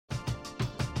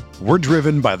We're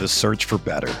driven by the search for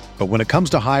better. But when it comes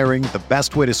to hiring, the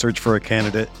best way to search for a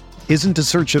candidate isn't to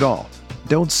search at all.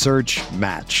 Don't search,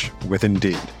 match with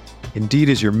Indeed. Indeed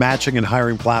is your matching and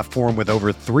hiring platform with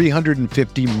over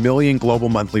 350 million global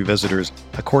monthly visitors,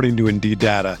 according to Indeed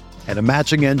data, and a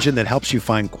matching engine that helps you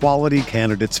find quality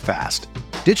candidates fast.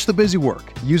 Ditch the busy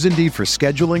work. Use Indeed for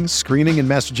scheduling, screening, and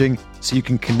messaging so you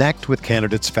can connect with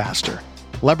candidates faster.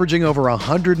 Leveraging over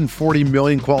 140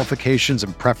 million qualifications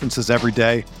and preferences every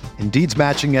day, Indeed's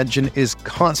matching engine is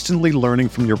constantly learning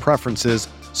from your preferences,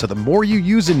 so the more you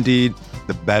use Indeed,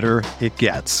 the better it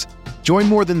gets. Join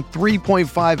more than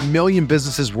 3.5 million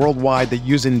businesses worldwide that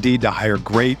use Indeed to hire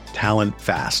great talent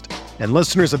fast. And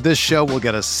listeners of this show will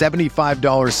get a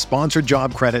 $75 sponsored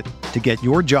job credit to get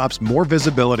your jobs more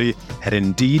visibility at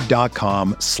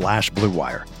Indeed.com/Blue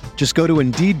Wire. Just go to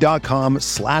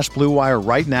Indeed.com/Blue Wire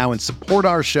right now and support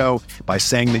our show by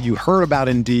saying that you heard about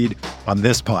Indeed on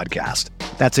this podcast.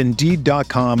 That's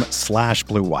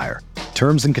Indeed.com/Blue Wire.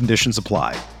 Terms and conditions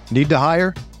apply. Need to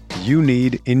hire? You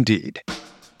need Indeed.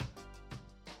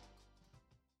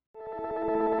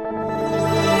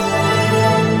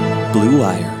 Blue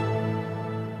Wire.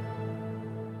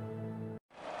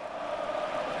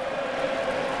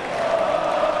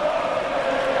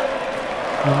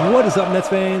 What is up, Nets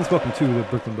fans? Welcome to the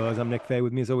Brooklyn Buzz. I'm Nick Fay.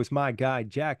 With me, as always, my guy,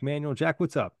 Jack Manuel. Jack,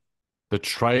 what's up? The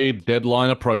trade deadline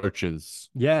approaches.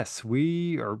 Yes,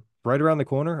 we are right around the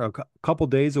corner, a couple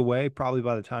days away, probably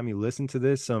by the time you listen to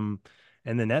this. And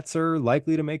the Nets are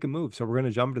likely to make a move. So we're going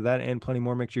to jump into that and plenty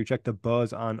more. Make sure you check the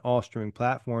Buzz on all streaming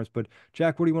platforms. But,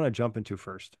 Jack, what do you want to jump into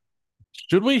first?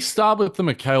 Should we start with the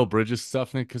Mikal Bridges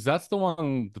stuff, Nick? Because that's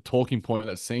the talking point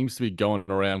that seems to be going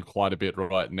around quite a bit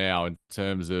right now in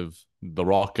terms of the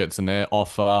Rockets and their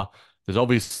offer. There's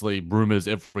obviously rumors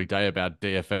every day about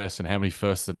DFS and how many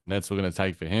firsts the Nets were going to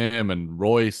take for him and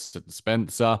Royce and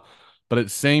Spencer. But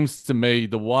it seems to me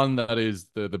the one that is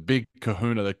the big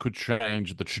kahuna that could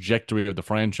change the trajectory of the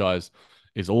franchise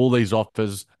is all these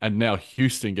offers, and now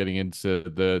Houston getting into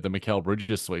the Mikal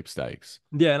Bridges sweepstakes.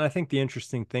 Yeah, and I think the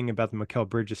interesting thing about the Mikal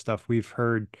Bridges stuff, we've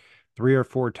heard 3 or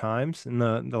 4 times in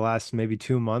the last maybe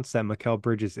 2 months that Mikal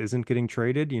Bridges isn't getting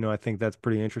traded. I think that's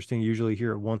pretty interesting. Usually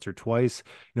hear it once or twice.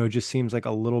 It just seems like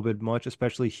a little bit much,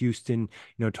 especially Houston,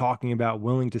 talking about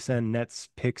willing to send Nets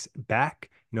picks back.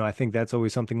 I think that's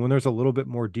always something when there's a little bit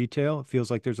more detail, it feels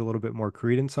like there's a little bit more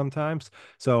credence sometimes.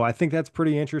 So I think that's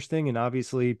pretty interesting. And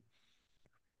obviously,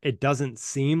 it doesn't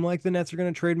seem like the Nets are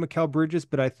going to trade Mikal Bridges,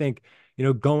 but I think,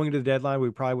 going to the deadline,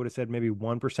 we probably would have said maybe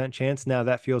 1% chance. Now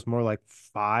that feels more like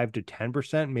 5 to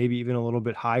 10%, maybe even a little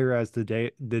bit higher as the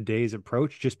days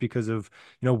approach, just because of,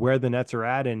 where the Nets are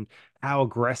at and how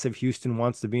aggressive Houston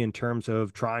wants to be in terms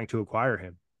of trying to acquire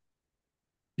him.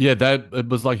 Yeah, it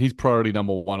was like he's priority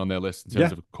number 1 on their list in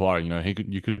terms of acquiring.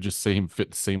 You could just see him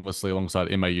fit seamlessly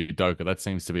alongside Ime Udoka. That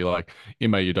seems to be like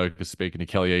Ime Udoka speaking to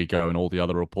Kelly Ego and all the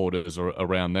other reporters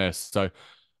around there. So,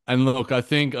 and look, I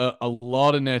think a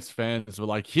lot of Nets fans were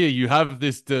like, "Here, you have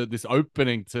this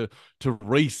opening to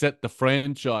reset the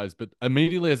franchise." But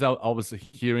immediately, as I was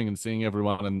hearing and seeing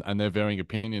everyone and their varying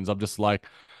opinions, I'm just like,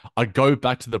 I go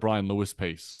back to the Brian Lewis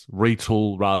piece: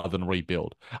 retool rather than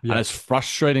rebuild. Yeah. And as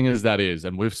frustrating as that is,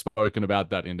 and we've spoken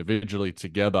about that individually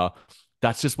together,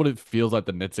 that's just what it feels like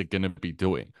the Nets are going to be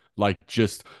doing. Like,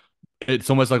 just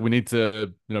it's almost like we need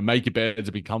to, make your bed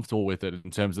to be comfortable with it in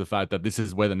terms of the fact that this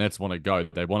is where the Nets want to go.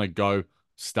 They want to go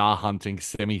star hunting,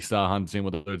 semi-star hunting,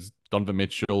 whether it's Donovan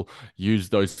Mitchell, use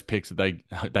those picks that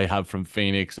they have from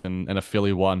Phoenix and a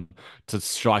Philly one to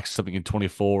strike something in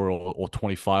 24 or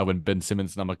 25 when Ben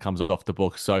Simmons' number comes off the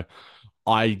book. So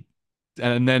and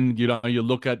then, you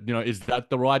look at, is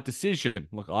that the right decision?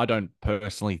 Look, I don't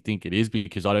personally think it is,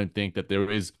 because I don't think that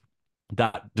there is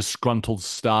that disgruntled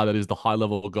star that is the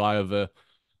high-level guy of an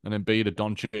Embiid, a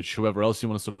Doncic, whoever else you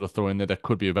want to sort of throw in there that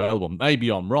could be available.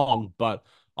 Maybe I'm wrong, but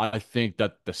I think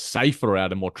that the safer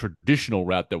route, a more traditional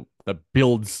route that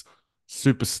builds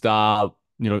superstar,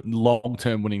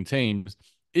 long-term winning teams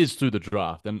is through the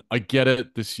draft. And I get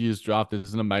it, this year's draft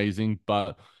isn't amazing,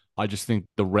 but I just think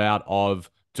the route of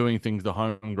doing things the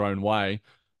homegrown way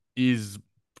is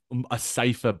a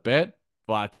safer bet.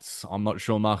 But I'm not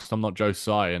sure, Marcus. I'm not Joe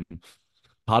Tsai, and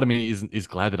part of me is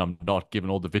glad that I'm not, given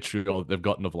all the vitriol that they've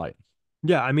gotten of late.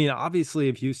 Yeah, I mean, obviously,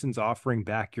 if Houston's offering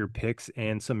back your picks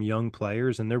and some young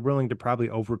players, and they're willing to probably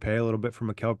overpay a little bit for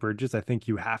Mikal Bridges, I think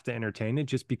you have to entertain it,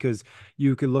 just because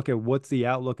you could look at what's the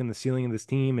outlook and the ceiling of this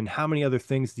team and how many other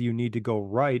things do you need to go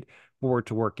right for it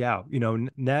to work out.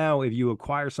 Now if you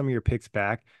acquire some of your picks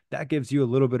back, that gives you a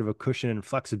little bit of a cushion and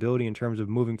flexibility in terms of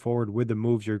moving forward with the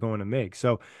moves you're going to make.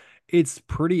 So it's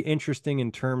pretty interesting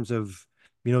in terms of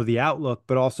the outlook,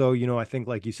 but also, I think,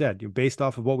 like you said, based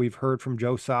off of what we've heard from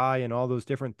Joe Tsai and all those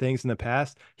different things in the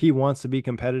past, he wants to be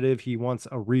competitive. He wants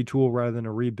a retool rather than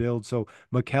a rebuild. So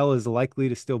Mikel is likely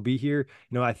to still be here.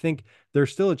 I think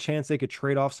there's still a chance they could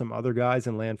trade off some other guys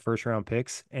and land first round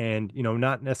picks and,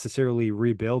 not necessarily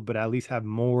rebuild, but at least have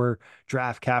more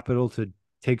draft capital to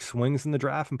take swings in the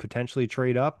draft and potentially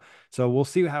trade up. So we'll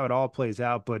see how it all plays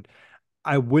out. But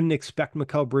I wouldn't expect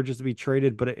Mikal Bridges to be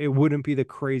traded, but it wouldn't be the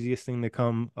craziest thing to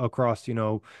come across,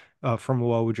 from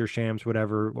Woj or Shams,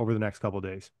 whatever, over the next couple of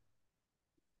days.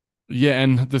 Yeah,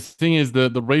 and the thing is, the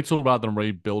retool rather than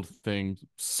rebuild thing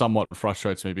somewhat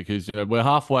frustrates me because we're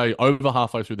over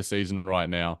halfway through the season right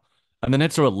now, and the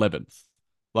Nets are 11th.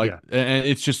 Like, Yeah. and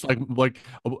it's just like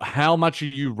how much are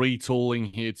you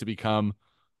retooling here to become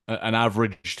an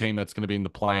average team that's going to be in the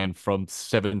play-in from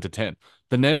 7 to 10?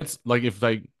 The Nets, like if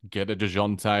they get a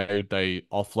DeJounte, they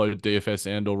offload DFS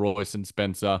and or Royce and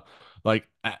Spencer. Like,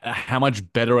 how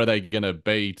much better are they going to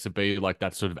be like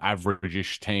that sort of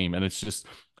average-ish team? And it's just,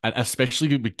 and especially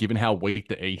given how weak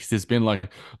the East has been,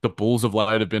 like the Bulls of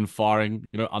late have been firing,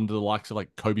 under the likes of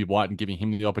like Kobe White and giving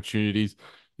him the opportunities.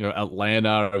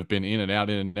 Atlanta have been in and out,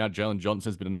 in and out. Jalen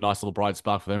Johnson's been a nice little bright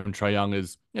spark for them. And Trae Young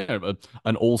is,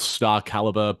 an all-star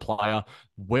caliber player.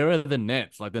 Where are the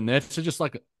Nets? Like the Nets are just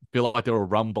like feel like they're a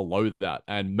run below that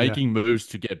and Yeah. making moves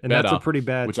to get And that's a better, pretty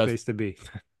bad which I space to be.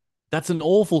 that's an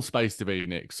awful space to be,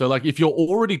 Nick. So like if you're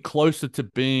already closer to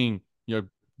being,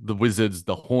 the Wizards,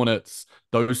 the Hornets,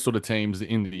 those sort of teams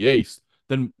in the East,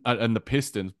 then and the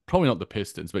Pistons, probably not the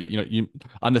Pistons, but you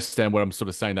understand where I'm sort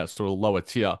of saying that sort of lower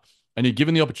tier, and you're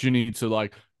given the opportunity to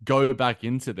like go back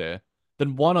into there,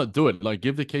 then why not do it? Like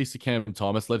give the keys to Cam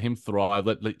Thomas, let him thrive,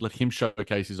 let him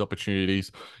showcase his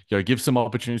opportunities, give some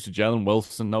opportunities to Jalen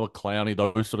Wilson, Noah Clowney,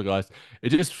 those sort of guys. It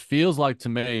just feels like to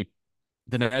me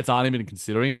the Nets aren't even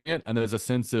considering it, and there's a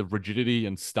sense of rigidity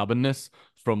and stubbornness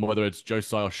from whether it's Joe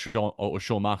Tsai or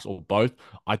Sean Marks or both.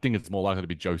 I think it's more likely to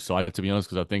be Joe Tsai, to be honest,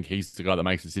 because I think he's the guy that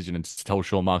makes the decision and tells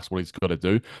Sean Marks what he's got to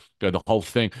do. The whole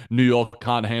thing, New York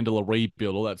can't handle a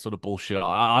rebuild, all that sort of bullshit.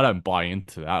 I don't buy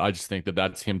into that. I just think that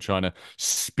that's him trying to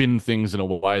spin things in a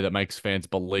way that makes fans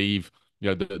believe,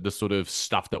 the sort of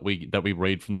stuff that we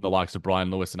read from the likes of Brian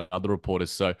Lewis and other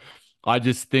reporters. So I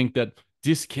just think that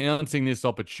discounting this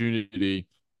opportunity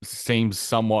seems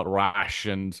somewhat rash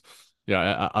and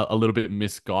a little bit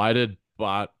misguided.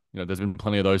 But there's been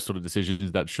plenty of those sort of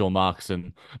decisions that Sean Marks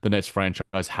and the Nets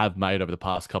franchise have made over the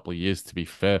past couple of years, to be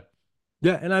fair.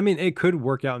 Yeah, and I mean, it could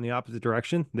work out in the opposite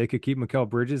direction. They could keep Mikal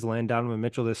Bridges, land Donovan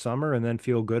Mitchell this summer, and then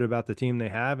feel good about the team they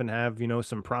have and have,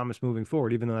 some promise moving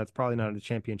forward. Even though that's probably not a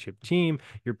championship team,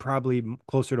 you're probably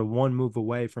closer to one move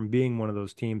away from being one of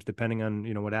those teams, depending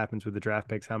on, what happens with the draft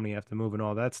picks, how many you have to move and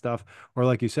all that stuff. Or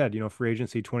like you said, free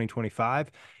agency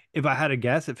 2025. If I had to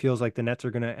guess, it feels like the Nets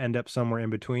are going to end up somewhere in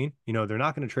between. They're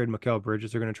not going to trade Mikal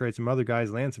Bridges. They're going to trade some other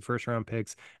guys, land some first round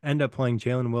picks, end up playing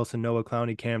Jalen Wilson, Noah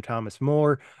Clowney, Cam Thomas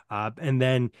more, and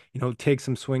then, take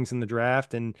some swings in the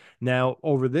draft. And now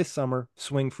over this summer,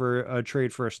 swing for a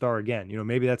trade for a star again.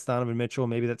 Maybe that's Donovan Mitchell,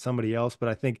 maybe that's somebody else, but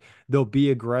I think they'll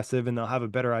be aggressive and they'll have a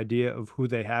better idea of who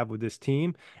they have with this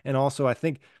team. And also, I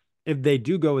think if they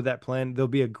do go with that plan, there'll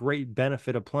be a great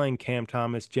benefit of playing Cam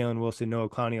Thomas, Jalen Wilson, Noah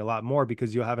Clowney a lot more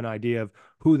because you'll have an idea of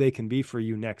who they can be for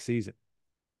you next season.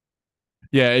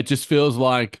 Yeah, it just feels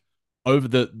like over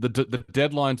the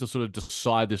deadline to sort of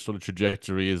decide this sort of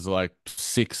trajectory is like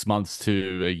 6 months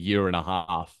to a year and a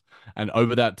half. And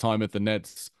over that time, if the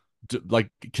Nets like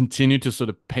continue to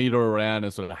sort of peter around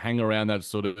and sort of hang around that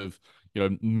sort of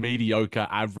mediocre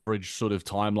average sort of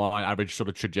timeline, average sort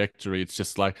of trajectory, it's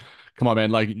just like, come on,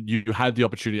 man, like you had the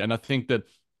opportunity. And I think that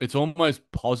it's almost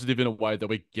positive in a way that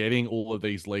we're getting all of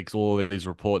these leaks, all of these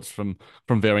reports from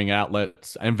varying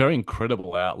outlets and very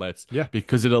incredible outlets, Yeah.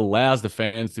 because it allows the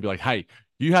fans to be like, hey,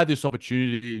 you had this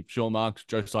opportunity, Sean Marks,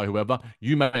 Joe Tsai, whoever,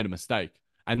 you made a mistake,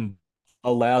 and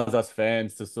allows us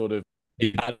fans to sort of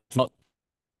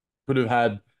could have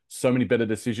had so many better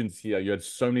decisions here. You had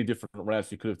so many different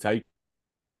routes you could have taken.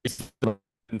 These are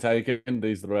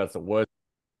the routes that worked,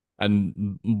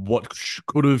 and what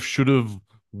could have, should have,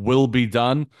 will be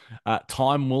done.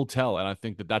 Time will tell, and I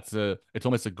think that it's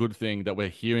almost a good thing that we're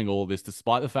hearing all this,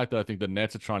 despite the fact that I think the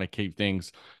Nets are trying to keep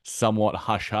things somewhat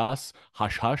hush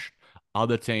hush.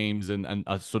 Other teams and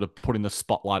are sort of putting the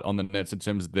spotlight on the Nets in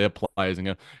terms of their players and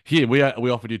go, here we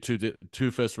offered you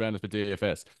two first rounders for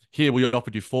DFS. Here we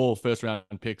offered you 4 first round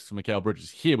picks for Mikal Bridges.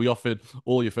 Here we offered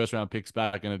all your first round picks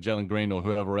back and a Jalen Green or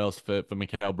whoever else for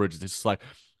Mikal Bridges. It's just like,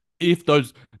 if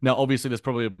those, now obviously there's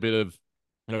probably a bit of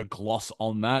gloss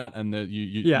on that, and that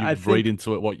you I read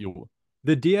into it what you.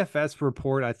 The DFS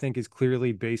report, I think, is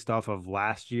clearly based off of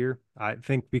last year. I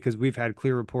think because we've had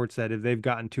clear reports that if they've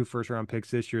gotten 2 first-round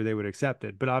picks this year, they would accept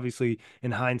it. But obviously,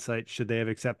 in hindsight, should they have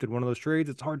accepted one of those trades?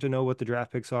 It's hard to know what the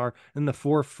draft picks are. And the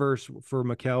 4 firsts for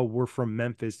Mikal were from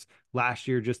Memphis last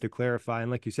year, just to clarify.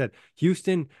 And like you said,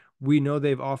 Houston, we know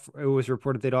they've offered, it was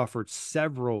reported they'd offered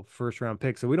several first-round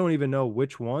picks. So we don't even know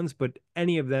which ones, but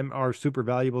any of them are super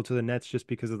valuable to the Nets just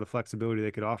because of the flexibility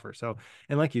they could offer. So,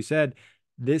 and like you said,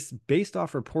 this, based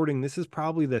off reporting, this is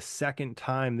probably the second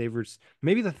time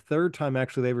maybe the third time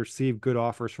actually they've received good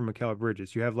offers from Mikal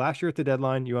Bridges. You have last year at the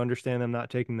deadline, you understand them not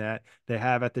taking that. They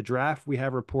have at the draft, we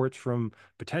have reports from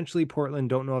potentially Portland,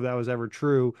 don't know if that was ever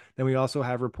true. Then we also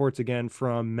have reports again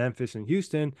from Memphis and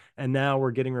Houston, and now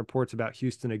we're getting reports about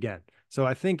Houston again. So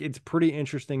I think it's pretty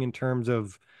interesting in terms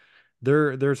of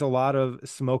there's a lot of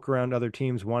smoke around other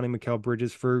teams wanting Mikal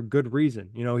Bridges for good reason.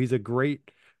 He's a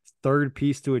great third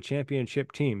piece to a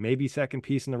championship team, maybe second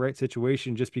piece in the right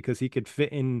situation, just because he could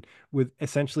fit in with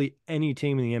essentially any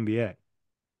team in the NBA.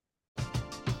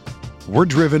 We're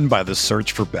driven by the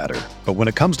search for better. But when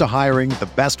it comes to hiring, the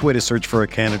best way to search for a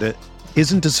candidate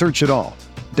isn't to search at all.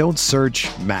 Don't search,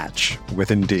 match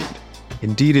with Indeed.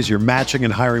 Indeed is your matching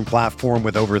and hiring platform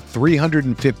with over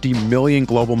 350 million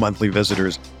global monthly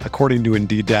visitors, according to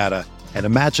Indeed data, and a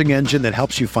matching engine that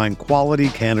helps you find quality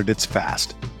candidates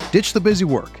fast. Ditch the busy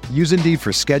work. Use Indeed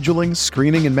for scheduling,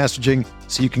 screening, and messaging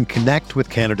so you can connect with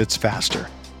candidates faster.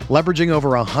 Leveraging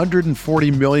over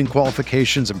 140 million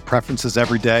qualifications and preferences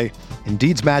every day,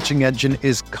 Indeed's matching engine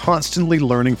is constantly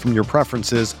learning from your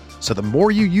preferences, so the more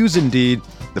you use Indeed,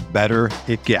 the better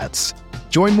it gets.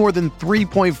 Join more than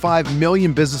 3.5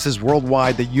 million businesses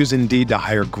worldwide that use Indeed to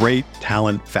hire great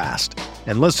talent fast.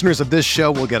 And listeners of this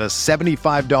show will get a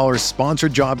 $75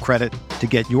 sponsored job credit to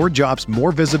get your jobs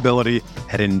more visibility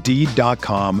at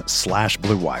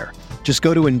Indeed.com/Blue Wire. Just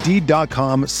go to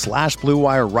Indeed.com/Blue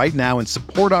Wire right now and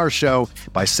support our show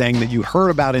by saying that you heard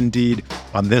about Indeed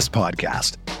on this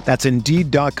podcast. That's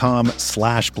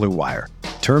Indeed.com/Blue Wire.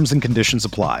 Terms and conditions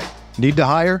apply. Need to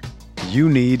hire? You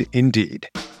need Indeed.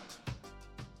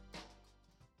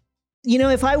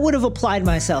 If I would have applied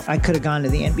myself, I could have gone to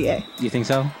the NBA. You think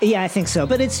so? Yeah, I think so.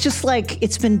 But it's just like,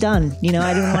 it's been done.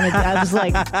 I didn't want to, I was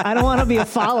like, I don't want to be a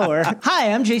follower.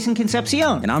 Hi, I'm Jason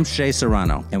Concepcion. And I'm Shea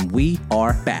Serrano. And we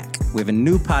are back. We have a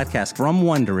new podcast from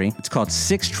Wondery. It's called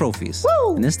Six Trophies.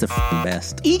 Woo! And it's the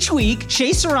best. Each week,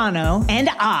 Shea Serrano and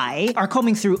I are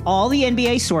combing through all the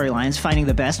NBA storylines, finding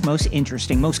the best, most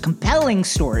interesting, most compelling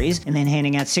stories, and then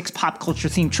handing out 6 pop culture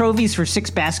themed trophies for 6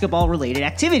 basketball related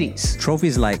activities.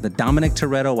 Trophies like the Dominic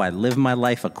Toretto I Live My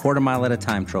Life a Quarter Mile at a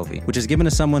Time trophy, which is given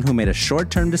to someone who made a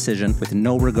short-term decision with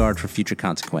no regard for future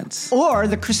consequence. Or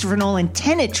the Christopher Nolan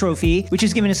Tenet trophy, which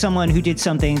is given to someone who did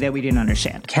something that we didn't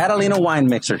understand. Catalina Wine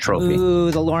Mixer trophy. Ooh,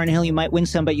 the Lauryn Hill You Might Win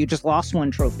Some, But You Just Lost One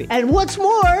trophy. And what's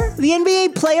more, the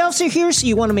NBA playoffs are here, so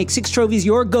you want to make Six Trophies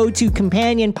your go-to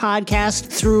companion podcast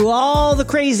through all the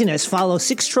craziness. Follow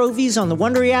Six Trophies on the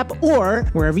Wondery app or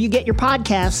wherever you get your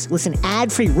podcasts. Listen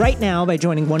ad-free right now by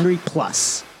joining Wondery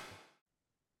Plus.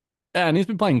 Yeah, and he's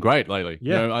been playing great lately.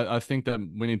 Yeah. I think that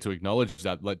we need to acknowledge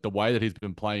that. Like, the way that he's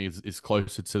been playing is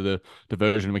closer to the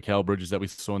version of Mikal Bridges that we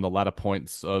saw in the latter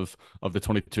points of the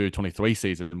 22-23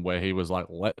 season, where he was like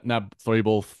letting that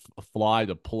 3-ball fly.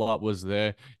 The pull-up was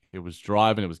there. He was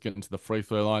driving. It was getting to the free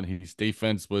throw line. His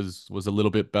defense was a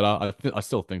little bit better. I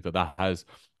still think that has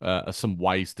some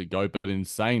ways to go. But in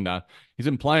saying that, he's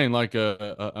been playing like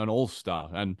an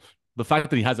all-star. And the fact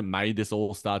that he hasn't made this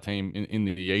all-star team in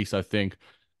the East, I think,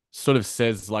 sort of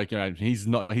says, like, he's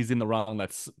in the run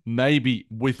that's maybe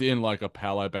within like a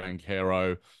Paolo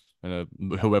Banchero and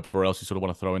whoever else you sort of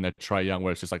want to throw in there, Trae Young,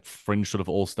 where it's just like fringe sort of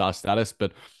all-star status.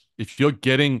 But if you're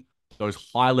getting those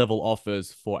high-level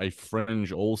offers for a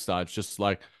fringe all-star, it's just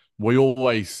like we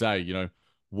always say,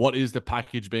 what is the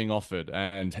package being offered?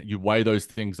 And you weigh those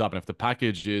things up. And if the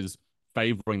package is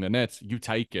favoring the Nets, you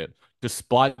take it,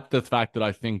 despite the fact that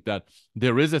I think that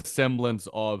there is a semblance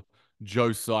of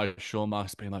Josiah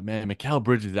Shawmarks being like, man, Mikal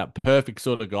Bridges is that perfect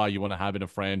sort of guy you want to have in a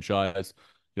franchise.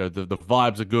 The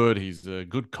vibes are good. He's a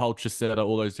good culture setter,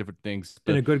 all those different things.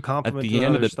 Been a good compliment to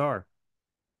another star.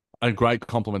 A great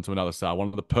compliment to another star. One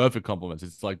of the perfect compliments.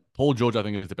 It's like Paul George, I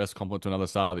think, is the best compliment to another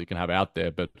star that you can have out there.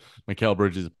 But Mikal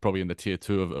Bridges is probably in the tier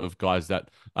 2 of guys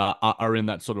that are in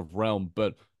that sort of realm.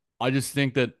 But I just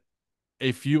think that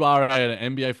if you are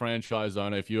an NBA franchise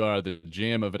owner, if you are the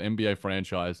GM of an NBA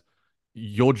franchise,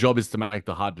 your job is to make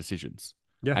the hard decisions.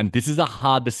 Yeah. And this is a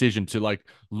hard decision to like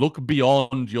look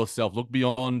beyond yourself, look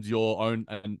beyond your own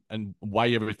and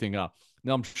weigh everything up.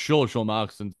 Now, I'm sure Sean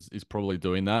Markson is probably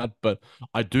doing that, but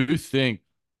I do think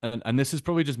and this is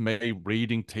probably just me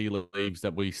reading tea leaves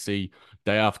that we see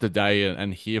day after day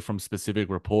and hear from specific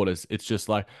reporters. It's just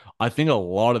like I think a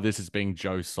lot of this is being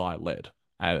Joe Tsai led,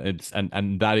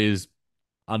 and that is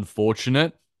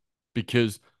unfortunate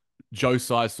because Joe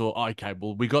Tsai saw, "Oh, okay,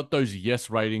 well, we got those yes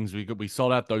ratings. We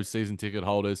sold out those season ticket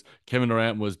holders. Kevin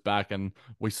Durant was back, and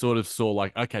we sort of saw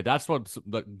like, okay, that's what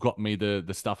that got me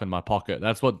the stuff in my pocket.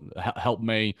 That's what helped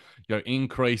me,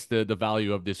 increase the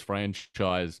value of this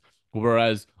franchise.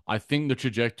 Whereas I think the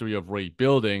trajectory of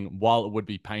rebuilding, while it would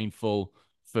be painful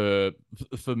for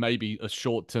maybe a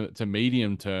short to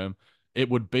medium term, it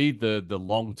would be the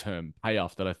long term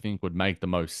payoff that I think would make the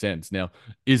most sense. Now,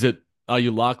 is it are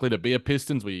you likely to be a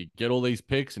Pistons where you get all these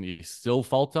picks and you still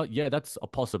falter? Yeah, that's a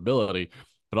possibility.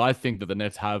 But I think that the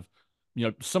Nets have,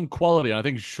 some quality. And I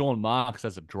think Sean Marks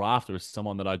as a drafter is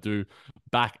someone that I do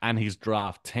back and his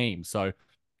draft team. So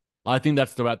I think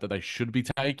that's the route that they should be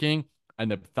taking. And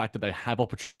the fact that they have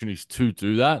opportunities to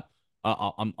do that,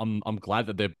 I'm glad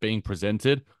that they're being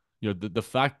presented. The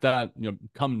fact that,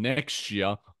 come next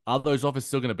year, are those offers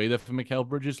still going to be there for Mikal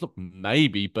Bridges? Look,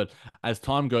 maybe, but as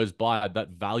time goes by, that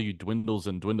value dwindles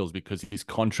and dwindles because his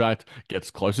contract gets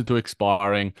closer to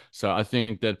expiring. So I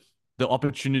think that the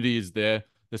opportunity is there.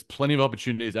 There's plenty of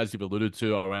opportunities, as you've alluded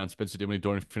to, around Spencer Dinwiddie,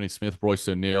 Dorian Finney-Smith, Royce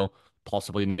O'Neal,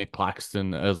 possibly Nick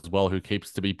Claxton as well, who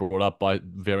keeps to be brought up by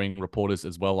varying reporters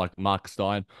as well, like Mark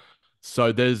Stein.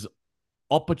 So there's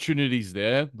opportunities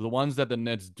there. The ones that the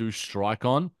Nets do strike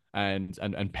on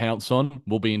and pounce on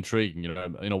will be intriguing.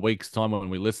 In a week's time when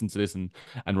we listen to this and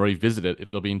revisit it,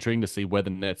 it'll be intriguing to see where the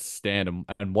Nets stand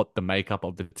and what the makeup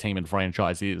of the team and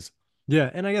franchise is. Yeah,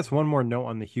 and I guess one more note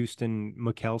on the Houston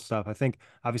Mikal stuff. I think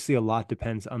obviously a lot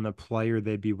depends on the player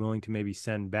they'd be willing to maybe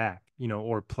send back,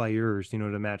 or players, to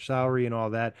match salary and all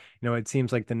that. It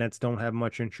seems like the Nets don't have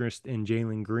much interest in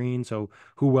Jalen Green. So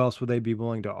who else would they be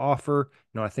willing to offer?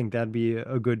 I think that'd be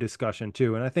a good discussion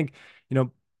too. And I think,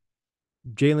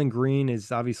 Jalen Green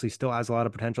is obviously still has a lot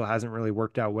of potential, hasn't really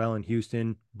worked out well in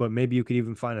Houston, but maybe you could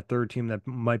even find a third team that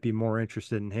might be more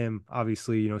interested in him.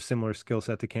 Obviously, similar skill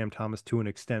set to Cam Thomas to an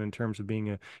extent in terms of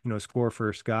being a score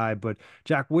first guy. But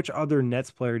Jack, which other Nets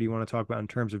player do you want to talk about in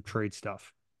terms of trade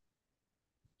stuff?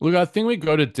 Look, I think we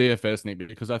go to DFS, Nick,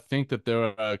 because I think that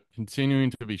there are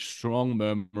continuing to be strong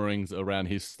murmurings around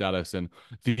his status and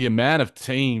the amount of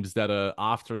teams that are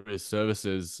after his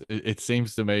services. It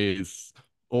seems to me is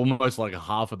almost like a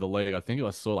half of the league. I think I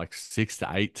saw like 6 to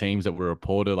 8 teams that were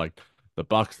reported, like the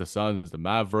Bucks, the Suns, the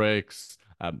Mavericks,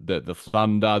 the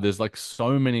Thunder. There's like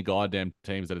so many goddamn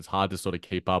teams that it's hard to sort of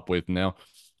keep up with. Now,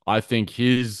 I think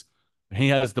he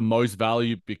has the most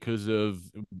value because of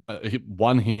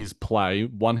one, his play,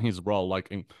 one, his role,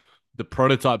 like the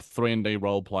prototype 3-and-D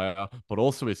role player, but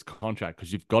also his contract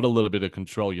because you've got a little bit of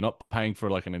control. You're not paying for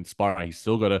like an inspiring. He's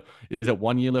still got is it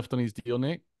 1 year left on his deal,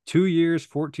 Nick? 2 years,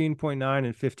 14.9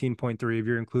 and 15.3 if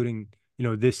you're including,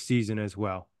 this season as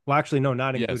well. Well, actually, no,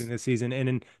 not including this season. And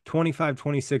in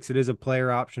 25-26, it is a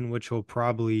player option, which will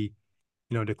probably,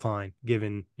 decline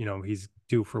given, he's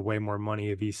due for way more money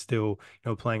if he's still,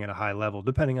 playing at a high level,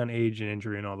 depending on age and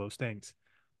injury and all those things.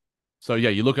 So yeah,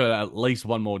 you look at least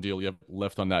one more deal you have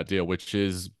left on that deal, which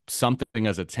is something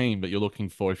as a team that you're looking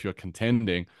for if you're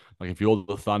contending. Like if you're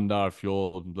the Thunder, if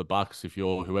you're the Bucks, if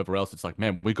you're whoever else, it's like,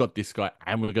 man, we got this guy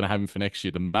and we're going to have him for next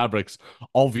year. The Mavericks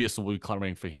obviously will be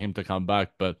clamoring for him to come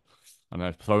back, but I don't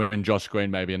know, throw in Josh Green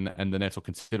maybe and the Nets will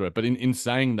consider it. But in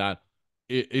saying that,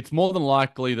 it's more than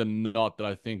likely than not that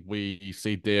I think we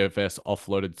see DFS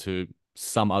offloaded to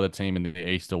some other team in the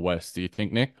East or West. Do you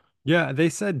think, Nick? Yeah, they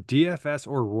said DFS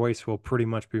or Royce will pretty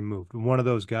much be moved. One of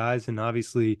those guys, and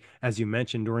obviously, as you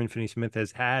mentioned, Dorian Finney-Smith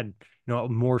has had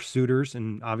more suitors,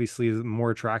 and obviously is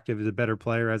more attractive, is a better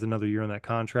player, has another year on that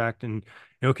contract, and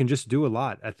can just do a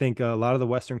lot. I think a lot of the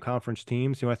Western Conference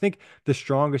teams, I think the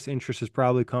strongest interest has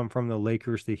probably come from the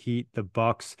Lakers, the Heat, the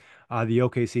Bucks, the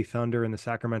OKC Thunder, and the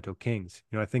Sacramento Kings.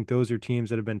 I think those are teams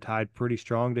that have been tied pretty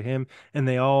strong to him, and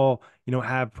they all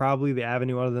have probably the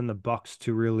avenue other than the Bucks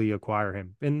to really acquire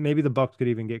him. And maybe the Bucks could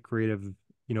even get creative,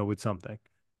 with something.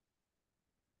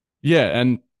 Yeah,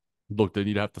 and look, then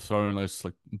you'd have to throw in those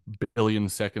like billion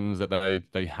seconds that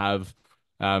they have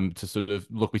to sort of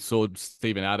look. We saw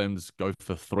Steven Adams go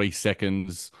for 3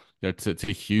 seconds, to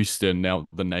Houston. Now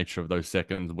the nature of those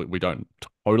seconds we don't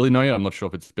totally know yet. I'm not sure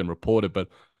if it's been reported, but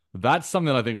that's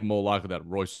something I think more likely that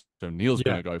Royce O'Neal's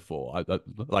going to go for. I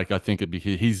think it'd be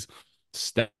his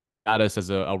status as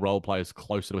a role player is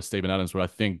closer to a Steven Adams, where I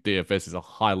think DFS is a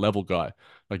high level guy.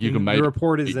 Like you can maybe the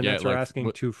report is the Nets are asking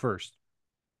 2 first.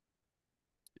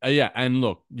 Yeah, and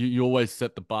look, you always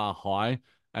set the bar high,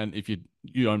 And if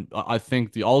I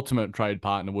think the ultimate trade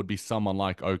partner would be someone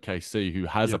like OKC who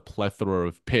has a plethora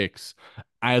of picks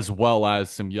as well as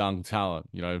some young talent.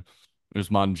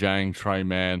 Usman Jang, Trey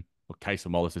Mann, well, Case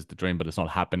of Wallace is the dream, but it's not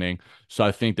happening. So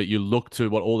I think that you look to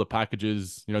what all the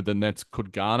packages, the Nets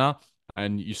could garner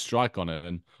and you strike on it.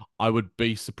 And I would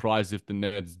be surprised if the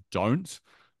Nets don't.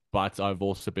 But I've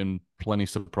also been plenty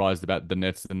surprised about the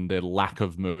Nets and their lack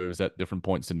of moves at different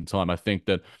points in time. I think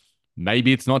that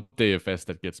maybe it's not DFS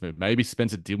that gets moved. Maybe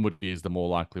Spencer Dinwiddie is the more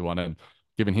likely one. And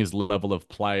given his level of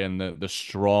play and the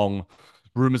strong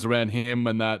rumors around him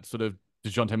and that sort of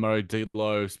DeJounte Murray,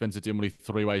 D'Lo, Spencer Dinwiddie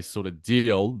three-way sort of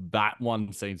deal, that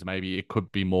one seems maybe it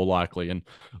could be more likely. And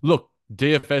look,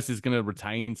 DFS is going to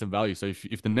retain some value. So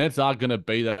if the Nets are going to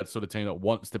be that sort of team that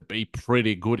wants to be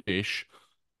pretty goodish,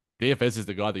 DFS is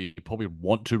the guy that you probably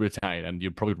want to retain, and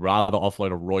you'd probably rather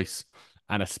offload a Royce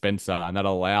and a Spencer, and that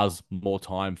allows more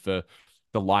time for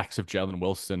the likes of Jalen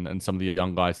Wilson and some of the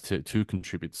young guys to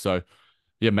contribute. So,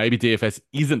 yeah, maybe DFS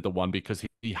isn't the one because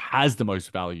he has the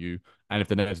most value, and if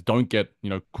the Nets don't get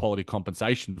quality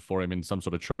compensation for him in some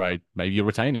sort of trade, maybe you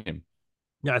retain him.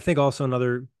 Yeah, I think also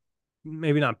another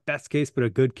maybe not best case, but a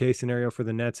good case scenario for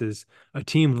the Nets is a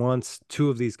team wants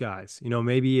two of these guys.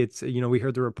 Maybe it's, we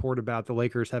heard the report about the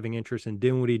Lakers having interest in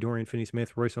Dinwiddie, Dorian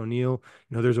Finney-Smith, Royce O'Neal.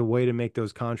 There's a way to make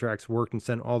those contracts work and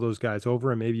send all those guys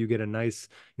over. And maybe you get a nice,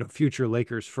 future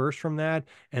Lakers first from that.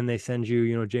 And they send you,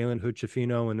 Jalen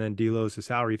Hood-Schifino and then D'Lo's a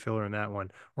salary filler in that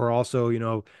one. Or also,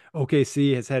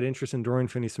 OKC has had interest in Dorian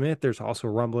Finney-Smith. There's also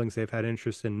rumblings they've had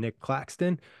interest in Nick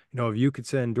Claxton. If you could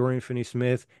send Dorian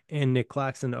Finney-Smith and Nick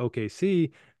Claxton to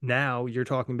OKC, now you're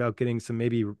talking about getting some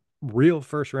maybe real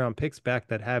first round picks back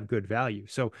that have good value.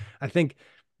 So I think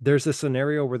there's a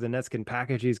scenario where the Nets can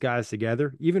package these guys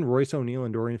together. Even Royce O'Neal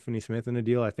and Dorian Finney-Smith in a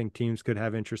deal, I think teams could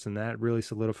have interest in that, really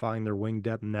solidifying their wing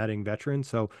depth and adding veterans.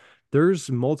 So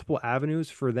there's multiple avenues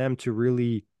for them to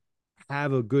really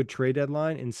have a good trade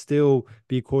deadline and still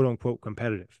be quote unquote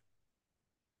competitive.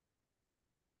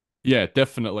 Yeah,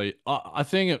 definitely. I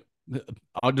think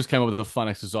I just came up with a fun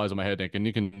exercise on my head, Nick, and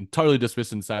you can totally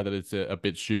dismiss and say that it's a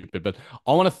bit stupid, but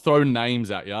I want to throw names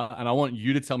at you, and I want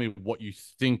you to tell me what you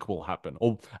think will happen,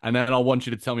 and then I want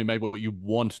you to tell me maybe what you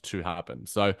want to happen.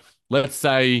 So let's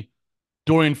say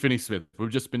Dorian Finney-Smith.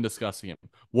 We've just been discussing him.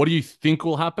 What do you think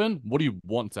will happen? What do you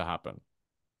want to happen?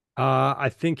 I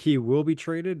think he will be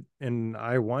traded, and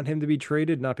I want him to be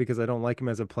traded, not because I don't like him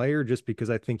as a player, just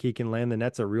because I think he can land the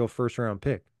Nets a real first round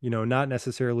pick. Not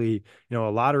necessarily, a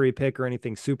lottery pick or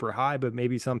anything super high, but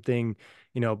maybe something,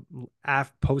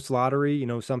 post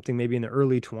lottery, something maybe in the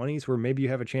early 20s where maybe you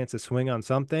have a chance to swing on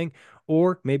something,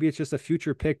 or maybe it's just a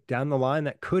future pick down the line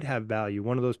that could have value.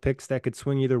 One of those picks that could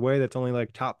swing either way that's only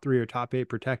like top 3 or top 8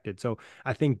 protected. So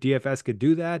I think DFS could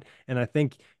do that. And I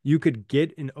think you could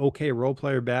get an okay role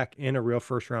player back in a real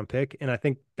first round pick. And I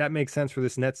think that makes sense for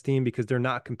this Nets team because they're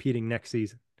not competing next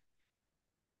season.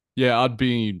 Yeah, I'd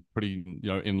be pretty,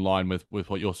 in line with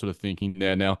what you're sort of thinking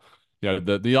there. Now,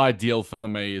 the ideal for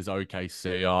me is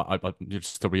OKC.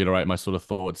 Just to reiterate my sort of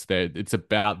thoughts there, it's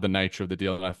about the nature of the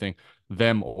deal, and I think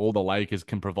them or the Lakers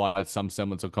can provide some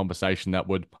semblance of compensation that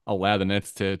would allow the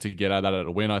Nets to get out of that at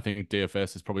a win. I think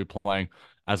DFS is probably playing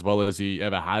as well as he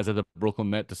ever has at the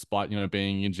Brooklyn Net, despite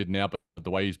being injured now. But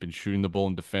the way he's been shooting the ball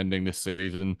and defending this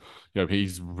season,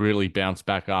 he's really bounced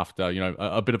back after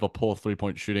a bit of a poor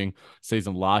 3-point shooting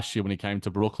season last year when he came to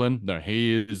Brooklyn. No,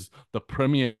 he is the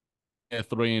premier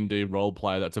 3-and-D role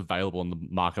player that's available in the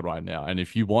market right now. And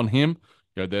if you want him,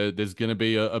 there's going to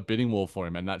be a bidding war for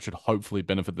him, and that should hopefully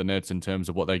benefit the Nets in terms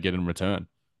of what they get in return.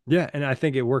 Yeah, and I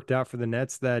think it worked out for the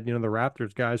Nets that, the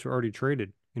Raptors guys were already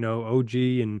traded. OG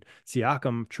and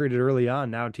Siakam traded early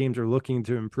on. Now teams are looking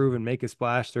to improve and make a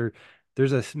splash.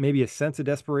 There's maybe a sense of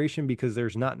desperation because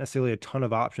there's not necessarily a ton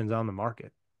of options on the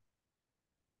market.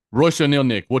 Royce O'Neal,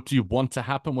 Nick, what do you want to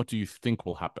happen? What do you think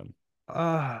will happen?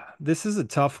 This is a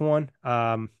tough one.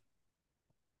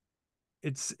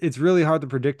 It's really hard to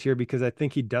predict here because I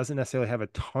think he doesn't necessarily have a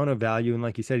ton of value. And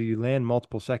like you said, you land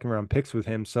multiple second round picks with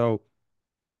him. So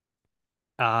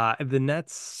the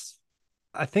Nets,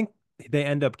 I think they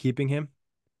end up keeping him.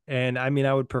 And I mean,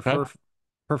 I would prefer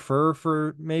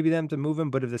for maybe them to move him,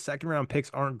 but if the second round picks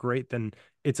aren't great, then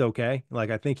it's okay.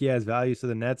 Like I think he has value to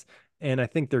the Nets, and I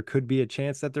think there could be a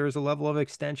chance that there is a level of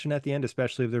extension at the end,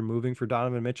 especially if they're moving for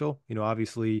Donovan Mitchell.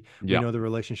 Obviously we know the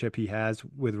relationship he has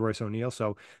with Royce O'Neal,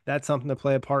 so that's something to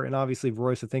play a part. And obviously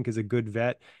Royce, I think, is a good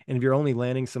vet, and if you're only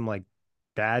landing some like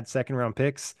bad second round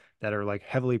picks that are like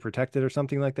heavily protected or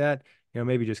something like that,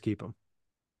 maybe just keep them.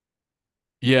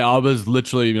 Yeah, I was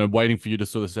literally, waiting for you to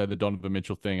sort of say the Donovan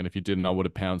Mitchell thing, and if you didn't, I would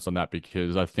have pounced on that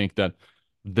because I think that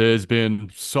there's been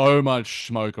so much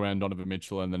smoke around Donovan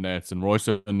Mitchell and the Nets and Royce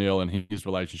O'Neal and his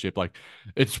relationship. Like,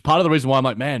 it's part of the reason why I'm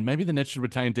like, man, maybe the Nets should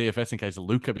retain DFS in case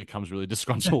Luka becomes really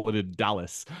disgruntled in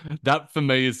Dallas. That for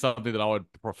me is something that I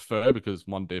would prefer because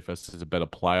one, DFS is a better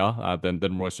player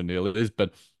than Royce O'Neal is.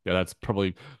 But yeah, that's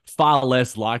probably far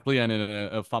less likely and in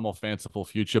a far more fanciful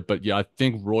future. But yeah, I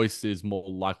think Royce is more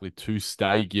likely to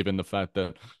stay given the fact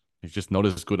that he's just not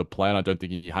as good a player, and I don't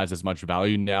think he has as much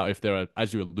value. Now, if there are,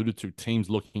 as you alluded to, teams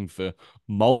looking for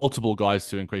multiple guys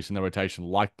to increase in their rotation,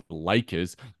 like the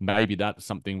Lakers, maybe that's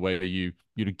something where you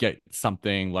get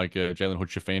something like a Jalen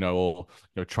Hood-Schifino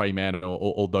or Trey Mann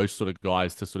or those sort of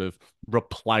guys to sort of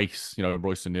replace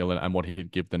Royce O'Neal and what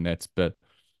he'd give the Nets. But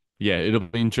yeah, it'll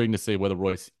be intriguing to see whether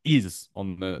Royce is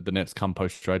on the Nets come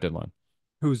post trade deadline.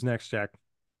 Who's next, Jack?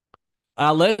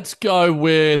 Let's go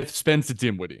with Spencer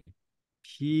Dinwiddie.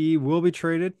 He will be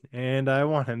traded, and I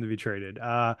want him to be traded.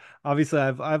 Obviously,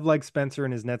 I've liked Spencer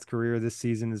in his Nets career. This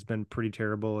season has been pretty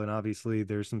terrible, and obviously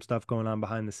there's some stuff going on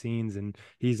behind the scenes, and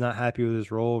he's not happy with his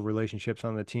role, relationships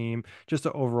on the team, just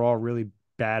an overall really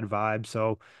bad vibe.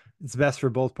 So it's best for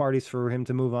both parties for him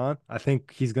to move on. I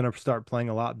think he's going to start playing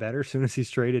a lot better as soon as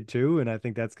he's traded too, and I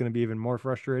think that's going to be even more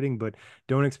frustrating. But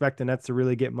don't expect the Nets to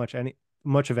really get much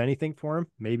of anything for him.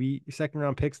 Maybe second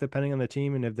round picks, depending on the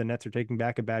team. And if the Nets are taking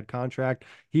back a bad contract,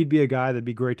 he'd be a guy that'd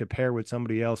be great to pair with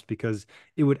somebody else because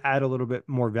it would add a little bit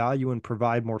more value and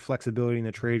provide more flexibility in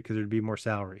the trade because there'd be more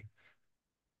salary.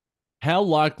 How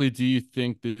likely do you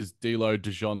think this D'Lo,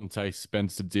 DeJounte,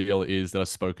 Spencer deal is that I've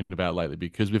spoken about lately?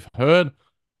 Because we've heard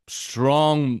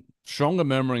stronger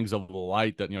murmurings of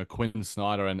late that, Quinn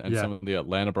Snyder and some of the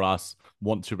Atlanta brass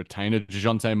want to retain a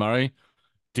DeJounte Murray.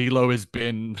 D'Lo has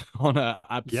been on an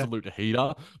absolute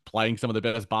heater, playing some of the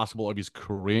best basketball of his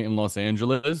career in Los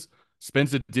Angeles.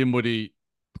 Spencer Dinwiddie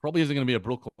probably isn't going to be a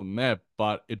Brooklyn Net,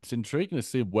 but it's intriguing to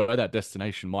see where that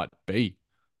destination might be.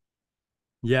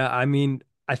 Yeah, I mean,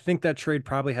 I think that trade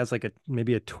probably has like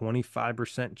maybe a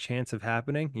 25% chance of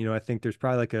happening. I think there's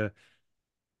probably like a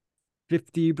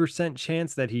 50%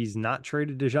 chance that he's not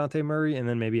traded to DeJounte Murray, and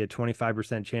then maybe a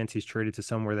 25% chance he's traded to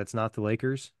somewhere that's not the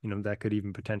Lakers. That could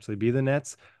even potentially be the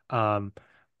Nets.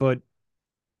 But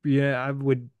yeah,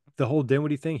 the whole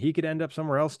Dinwiddie thing, he could end up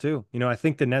somewhere else too. I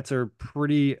think the Nets are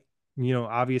pretty,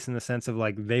 obvious in the sense of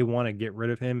like they want to get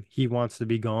rid of him. He wants to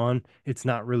be gone. It's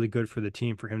not really good for the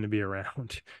team for him to be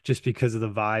around just because of the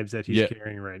vibes that he's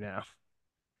carrying right now.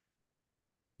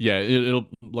 Yeah, it'll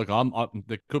look.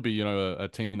 There could be a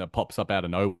team that pops up out of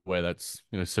nowhere that's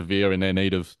severe in their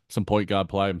need of some point guard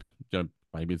play.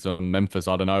 Maybe it's Memphis.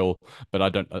 I don't know, but I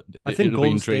don't. I think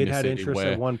Golden State had interest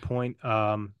at one point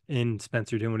in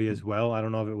Spencer Dinwiddie as well. I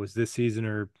don't know if it was this season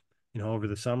or over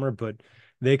the summer, but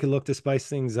they could look to spice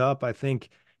things up. I think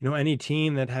any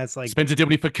team that has like Spencer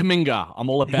Dinwiddie for Kuminga.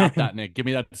 I'm all about that, Nick. Give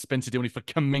me that Spencer Dinwiddie for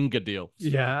Kuminga deal.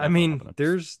 Yeah, I mean,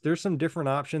 there's some different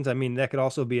options. I mean, that could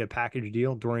also be a package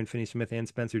deal. Dorian Finney-Smith and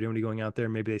Spencer Dinwiddie going out there.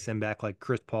 Maybe they send back like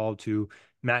Chris Paul to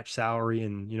match salary,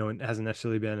 and it hasn't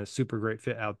necessarily been a super great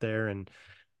fit out there. And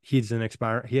he has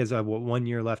a 1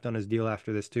 year left on his deal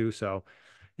after this too. So,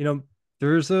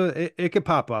 it could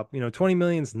pop up. 20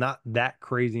 million's not that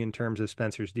crazy in terms of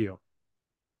Spencer's deal.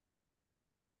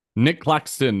 Nick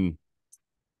Claxton.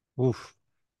 Oof.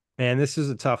 Man, this is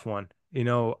a tough one.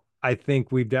 I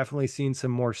think we've definitely seen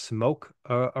some more smoke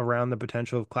around the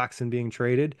potential of Claxton being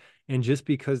traded. And just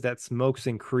because that smoke's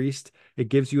increased, it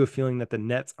gives you a feeling that the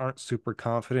Nets aren't super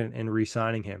confident in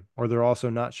re-signing him, or they're also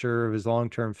not sure of his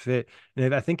long-term fit.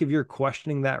 And I think if you're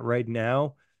questioning that right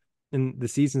now, and the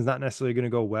season's not necessarily going to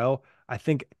go well, I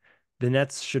think the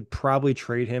Nets should probably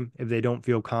trade him if they don't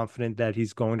feel confident that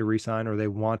he's going to resign or they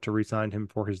want to resign him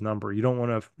for his number. You don't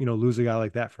want to, lose a guy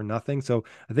like that for nothing. So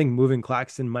I think moving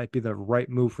Claxton might be the right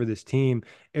move for this team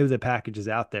if the package is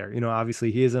out there.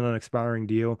 Obviously he is on an expiring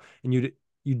deal, and you'd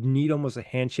need almost a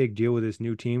handshake deal with this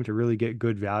new team to really get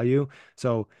good value.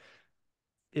 So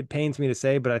it pains me to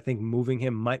say, but I think moving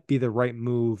him might be the right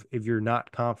move if you're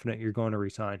not confident you're going to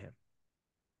resign him.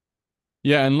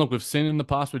 Yeah, and look, we've seen in the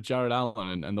past with Jared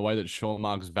Allen and the way that Sean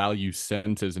Marks value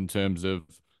centers in terms of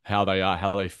how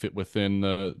they fit within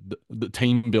the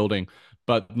team building.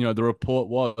 But, the report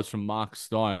was from Mark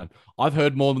Stein. I've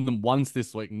heard more than once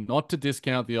this week not to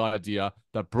discount the idea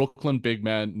that Brooklyn big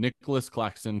man Nicholas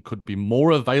Claxton could be more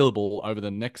available over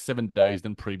the next 7 days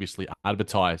than previously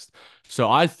advertised. So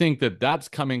I think that that's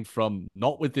coming from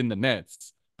not within the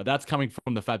Nets, but that's coming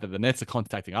from the fact that the Nets are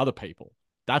contacting other people.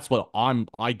 That's what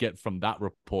I get from that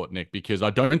report, Nick, because I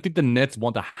don't think the Nets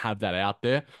want to have that out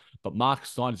there. But Mark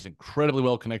Stein is incredibly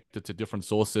well connected to different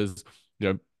sources.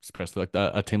 especially like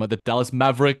a team like the Dallas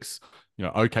Mavericks.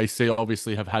 OKC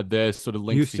obviously have had their sort of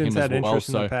links Houston's to him as had well. interest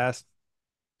in the past.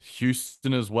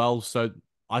 Houston as well. So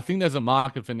I think there's a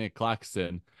market for Nick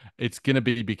Claxton. It's going to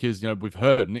be because, we've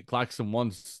heard Nick Claxton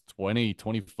wants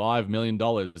 $20-25 million.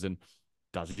 And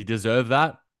does he deserve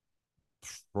that?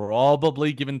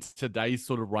 Probably, given today's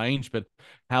sort of range. But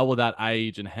how will that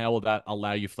age and how will that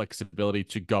allow you flexibility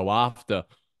to go after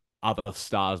other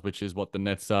stars, which is what the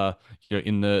Nets are,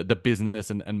 in the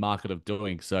business and market of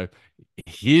doing. So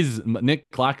Nick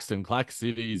Claxton, Clax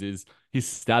Cities, his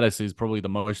status is probably the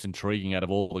most intriguing out of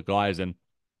all the guys. And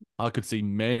I could see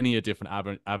many a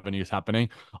different avenues happening.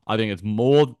 I think it's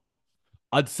more,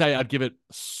 I'd say I'd give it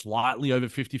slightly over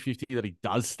 50-50 that he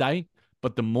does stay.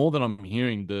 But the more that I'm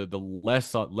hearing, the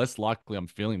less likely I'm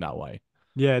feeling that way.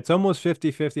 Yeah, it's almost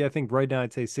 50-50. I think right now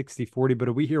I'd say 60-40, but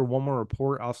if we hear one more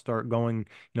report, I'll start going,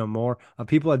 more.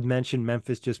 People had mentioned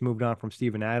Memphis just moved on from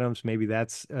Steven Adams. Maybe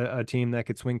that's a team that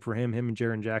could swing for him. Him and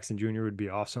Jaren Jackson Jr. would be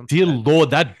awesome. Dear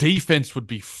Lord, that defense would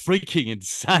be freaking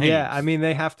insane. Yeah, I mean,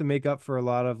 they have to make up for a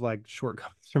lot of like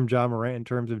shortcomings from Ja Morant in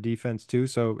terms of defense too,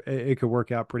 so it could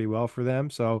work out pretty well for them.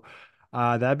 So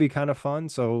that'd be kind of fun.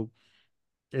 So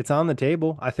it's on the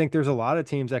table. I think there's a lot of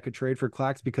teams that could trade for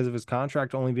Clax because of his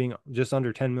contract only being just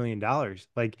under $10 million.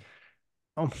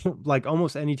 Like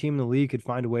almost any team in the league could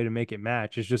find a way to make it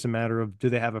match. It's just a matter of, do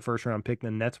they have a first round pick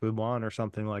the Nets would want or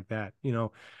something like that?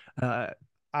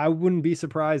 I wouldn't be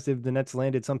surprised if the Nets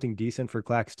landed something decent for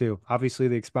Clax too. Obviously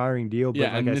the expiring deal,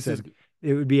 but like I said,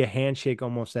 it would be a handshake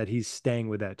almost that he's staying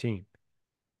with that team.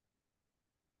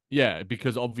 Yeah,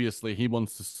 because obviously he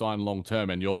wants to sign long-term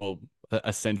and you're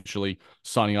essentially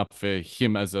signing up for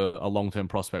him as a long-term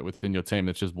prospect within your team.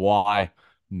 That's just why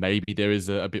maybe there is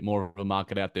a bit more of a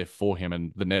market out there for him,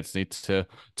 and the Nets need to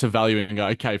value it and go,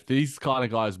 okay, if these kind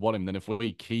of guys want him, then if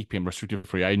we keep him, restricted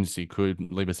free agency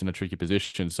could leave us in a tricky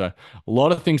position. So a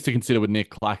lot of things to consider with Nick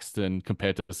Claxton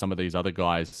compared to some of these other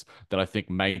guys that I think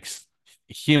makes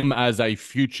him as a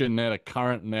future net, a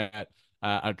current net,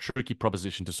 a tricky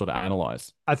proposition to sort of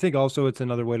analyze. I think also it's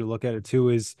another way to look at it too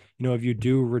is, if you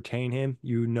do retain him,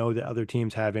 that other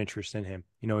teams have interest in him.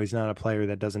 He's not a player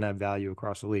that doesn't have value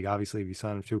across the league. Obviously, if you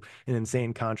sign him to an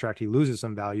insane contract, he loses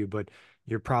some value, but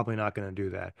you're probably not going to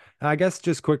do that. And I guess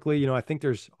just quickly, I think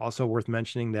there's also worth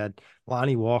mentioning that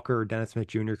Lonnie Walker or Dennis Smith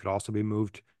Jr. could also be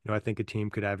moved. I think a team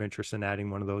could have interest in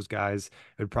adding one of those guys.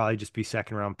 It would probably just be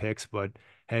second round picks, but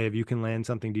hey, if you can land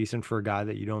something decent for a guy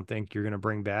that you don't think you're going to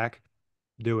bring back,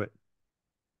 do it.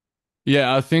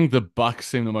 Yeah, I think the Bucks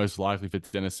seem the most likely for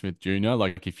Dennis Smith Jr.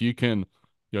 Like if you can,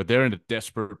 they're in a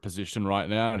desperate position right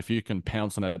now, and if you can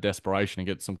pounce on that desperation and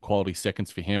get some quality seconds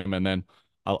for him, and then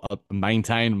I'll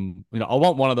maintain, I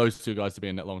want one of those two guys to be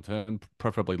in net long term,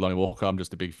 preferably Lonnie Walker. I'm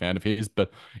just a big fan of his.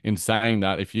 But in saying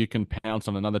that, if you can pounce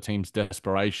on another team's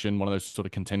desperation, one of those sort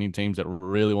of contending teams that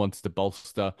really wants to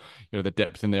bolster, the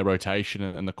depth in their rotation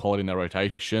and the quality in their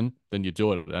rotation, then you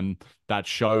do it. And that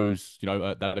shows,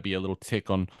 that'd be a little tick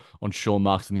on Sean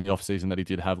Marks in the offseason that he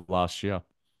did have last year.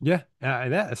 Yeah,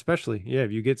 that especially. Yeah,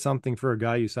 if you get something for a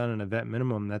guy you sign an event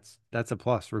minimum, that's a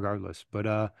plus regardless.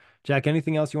 But Jack,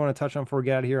 anything else you want to touch on before we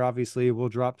get out of here? Obviously, we'll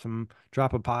drop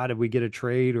a pod if we get a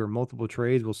trade or multiple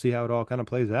trades. We'll see how it all kind of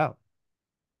plays out.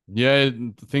 Yeah,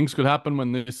 things could happen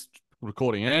when this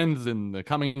recording ends in the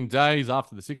coming days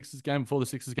after the Sixers game, before the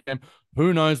Sixers game.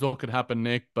 Who knows what could happen,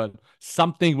 Nick, but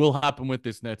something will happen with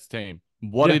this Nets team.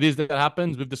 What it is that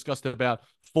happens, we've discussed about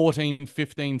 14,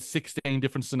 15, 16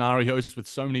 different scenarios with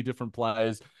so many different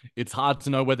players. It's hard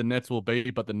to know where the Nets will be,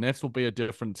 but the Nets will be a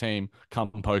different team come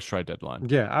post-trade deadline.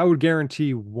 Yeah, I would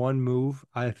guarantee one move.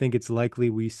 I think it's likely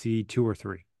we see 2 or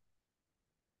 3.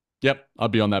 Yep,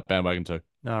 I'd be on that bandwagon too.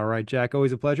 All right, Jack,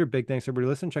 always a pleasure. Big thanks everybody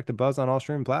listening. Check the Buzz on all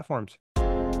streaming platforms.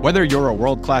 Whether you're a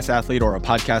world-class athlete or a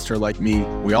podcaster like me,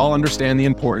 we all understand the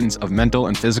importance of mental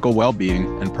and physical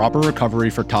well-being and proper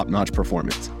recovery for top-notch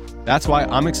performance. That's why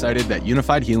I'm excited that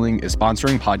Unified Healing is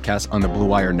sponsoring podcasts on the Blue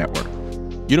Wire Network.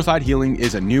 Unified Healing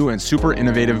is a new and super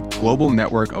innovative global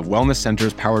network of wellness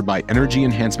centers powered by Energy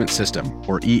Enhancement System,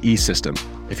 or EE System.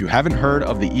 If you haven't heard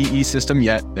of the EE System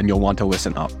yet, then you'll want to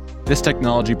listen up. This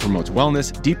technology promotes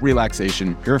wellness, deep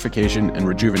relaxation, purification, and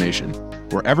rejuvenation.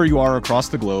 Wherever you are across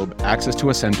the globe, access to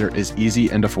a center is easy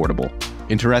and affordable.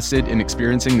 Interested in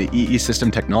experiencing the EE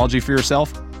System technology for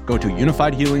yourself? Go to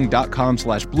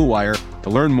unifiedhealing.com/bluewire to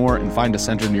learn more and find a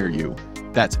center near you.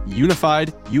 That's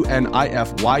unified,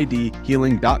 UNIFYD,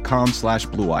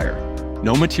 healing.com/bluewire.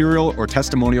 No material or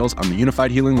testimonials on the Unified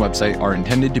Healing website are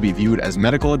intended to be viewed as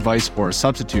medical advice or a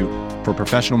substitute for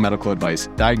professional medical advice,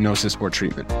 diagnosis, or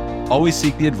treatment. Always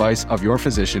seek the advice of your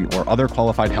physician or other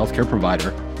qualified healthcare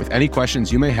provider with any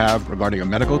questions you may have regarding a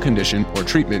medical condition or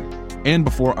treatment and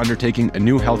before undertaking a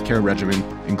new healthcare regimen,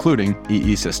 including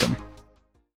EE system.